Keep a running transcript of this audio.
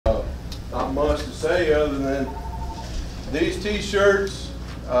not much to say other than these t-shirts,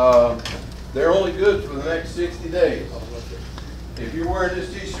 they're only good for the next 60 days. If you're wearing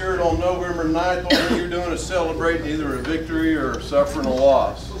this t-shirt on November 9th, all you're doing is celebrating either a victory or suffering a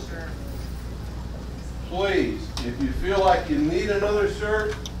loss. Please, if you feel like you need another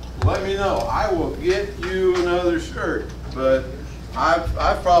shirt, let me know. I will get you another shirt, but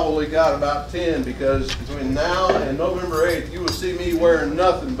I've probably got about 10, because between now and November 8th, you will see me wearing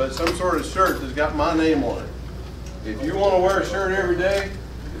nothing but some sort of shirt that's got my name on it. If you want to wear a shirt every day,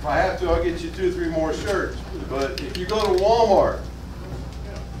 if I have to, I'll get you 2 or 3 more shirts. But if you go to Walmart,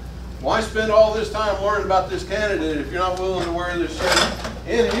 why spend all this time learning about this candidate if you're not willing to wear this shirt?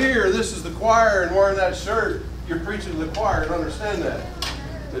 In here, this is the choir, and wearing that shirt, you're preaching to the choir, and understand that.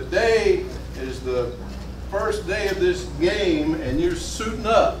 Today is the first day of this game, and you're suiting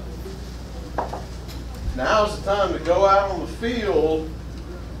up. Now's the time to go out on the field,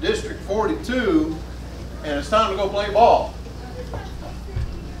 District 42, and it's time to go play ball.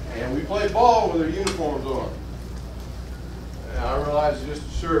 And we play ball with our uniforms on. And I realize it's just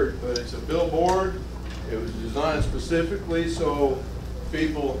a shirt, but it's a billboard. It was designed specifically so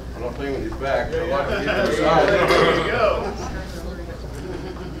people, I'm not playing with your back, but I like to get inside. There you go.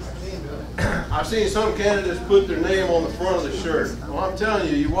 I've seen some candidates put their name on the front of the shirt. Well, I'm telling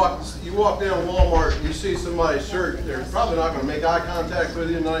you, you walk down Walmart and you see somebody's shirt, they're probably not going to make eye contact with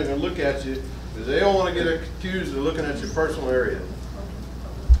you, not even look at you, because they don't want to get accused of looking at your personal area.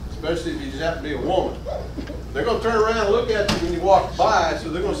 Especially if you just happen to be a woman. They're going to turn around and look at you when you walk by, so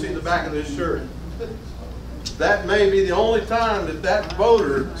they're going to see the back of this shirt. That may be the only time that that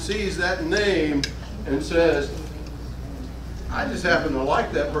voter sees that name and says, I just happen to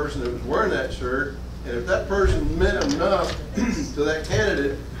like that person that was wearing that shirt, and if that person meant enough to that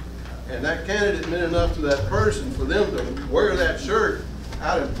candidate, and that candidate meant enough to that person for them to wear that shirt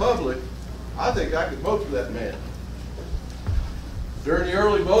out in public, I think I could vote for that man. During the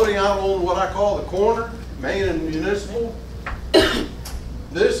early voting out on what I call the corner, Main and Municipal,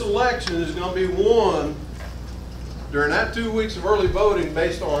 this election is going to be won during that 2 weeks of early voting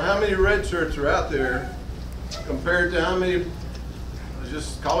based on how many red shirts are out there compared to how many,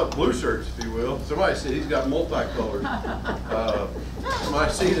 just call it blue shirts, if you will. Somebody said he's got multicolored.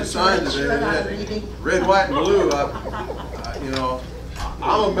 Somebody seen the sign today that had red, white, and blue. You know,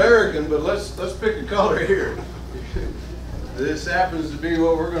 I'm American, but let's pick a color here. This happens to be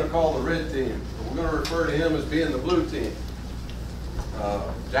what we're going to call the red team. We're going to refer to him as being the blue team.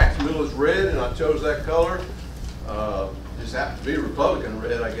 Jacksonville is red, and I chose that color. Just happens to be Republican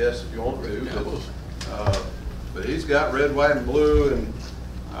red, I guess, if you want to. But he's got red, white, and blue, and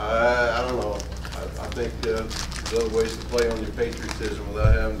I don't know. I think there's other ways to play on your patriotism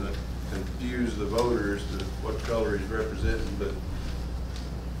without having to confuse the voters to what color he's representing. But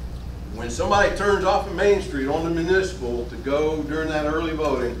when somebody turns off of Main Street on the Municipal to go during that early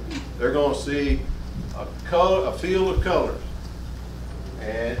voting, they're going to see a field of colors.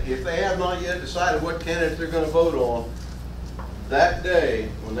 And if they have not yet decided what candidate they're going to vote on, that day,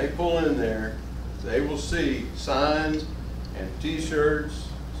 when they pull in there, they will see signs and t-shirts.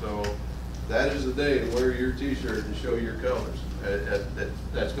 So that is the day to wear your t-shirt and show your colors.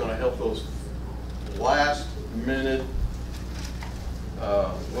 That's going to help those last minute,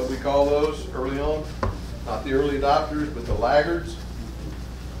 what do we call those early on? Not the early adopters, but the laggards.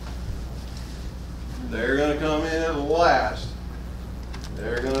 They're going to come in at the last.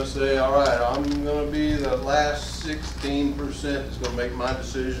 They're going to say, all right, I'm going to be the last 16% that's going to make my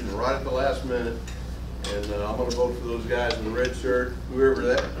decision right at the last minute. And I'm going to vote for those guys in the red shirt, whoever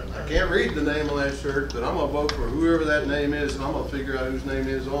that, I can't read the name on that shirt, but I'm going to vote for whoever that name is, and I'm going to figure out whose name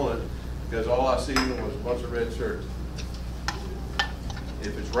is on it, because all I see was a bunch of red shirts.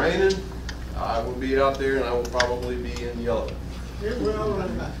 If it's raining, I will be out there, and I will probably be in yellow. It will.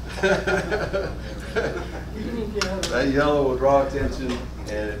 That yellow will draw attention,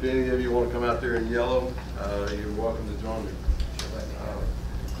 and if any of you want to come out there in yellow, you're welcome to join me.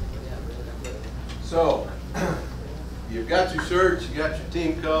 So, you've got your shirts, you got your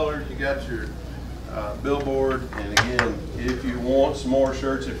team colors, you got your billboard, and again, if you want some more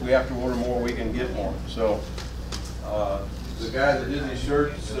shirts, if we have to order more, we can get more. So, the guy that did these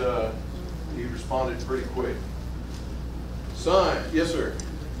shirts, he responded pretty quick. Sign, yes sir.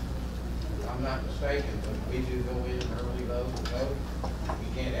 If I'm not mistaken, but we do go in early vote,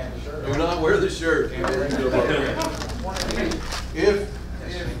 you can't have a shirt. Do not wear the shirt.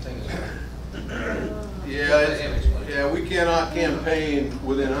 Yeah, we cannot campaign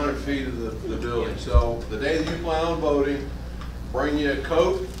within 100 feet of the building. So the day that you plan on voting, bring you a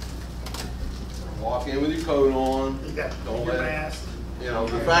coat. Walk in with your coat on. You got Don't your let mask. you know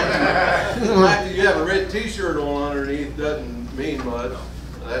the fact. fact that you have a red T-shirt on underneath doesn't mean much.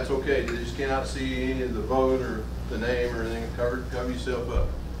 That's okay. You just cannot see any of the vote or the name or anything. Cover yourself up.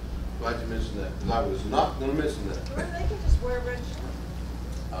 Glad you mentioned that. 'Cause I was not going to mention that. Or they can just wear a red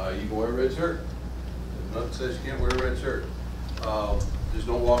shirt. You can wear a red shirt. Nothing says you can't wear a red shirt. Just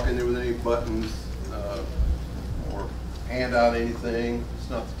don't walk in there with any buttons or hand out anything. It's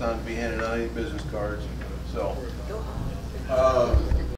not the time to be handing out any business cards. So, Go home.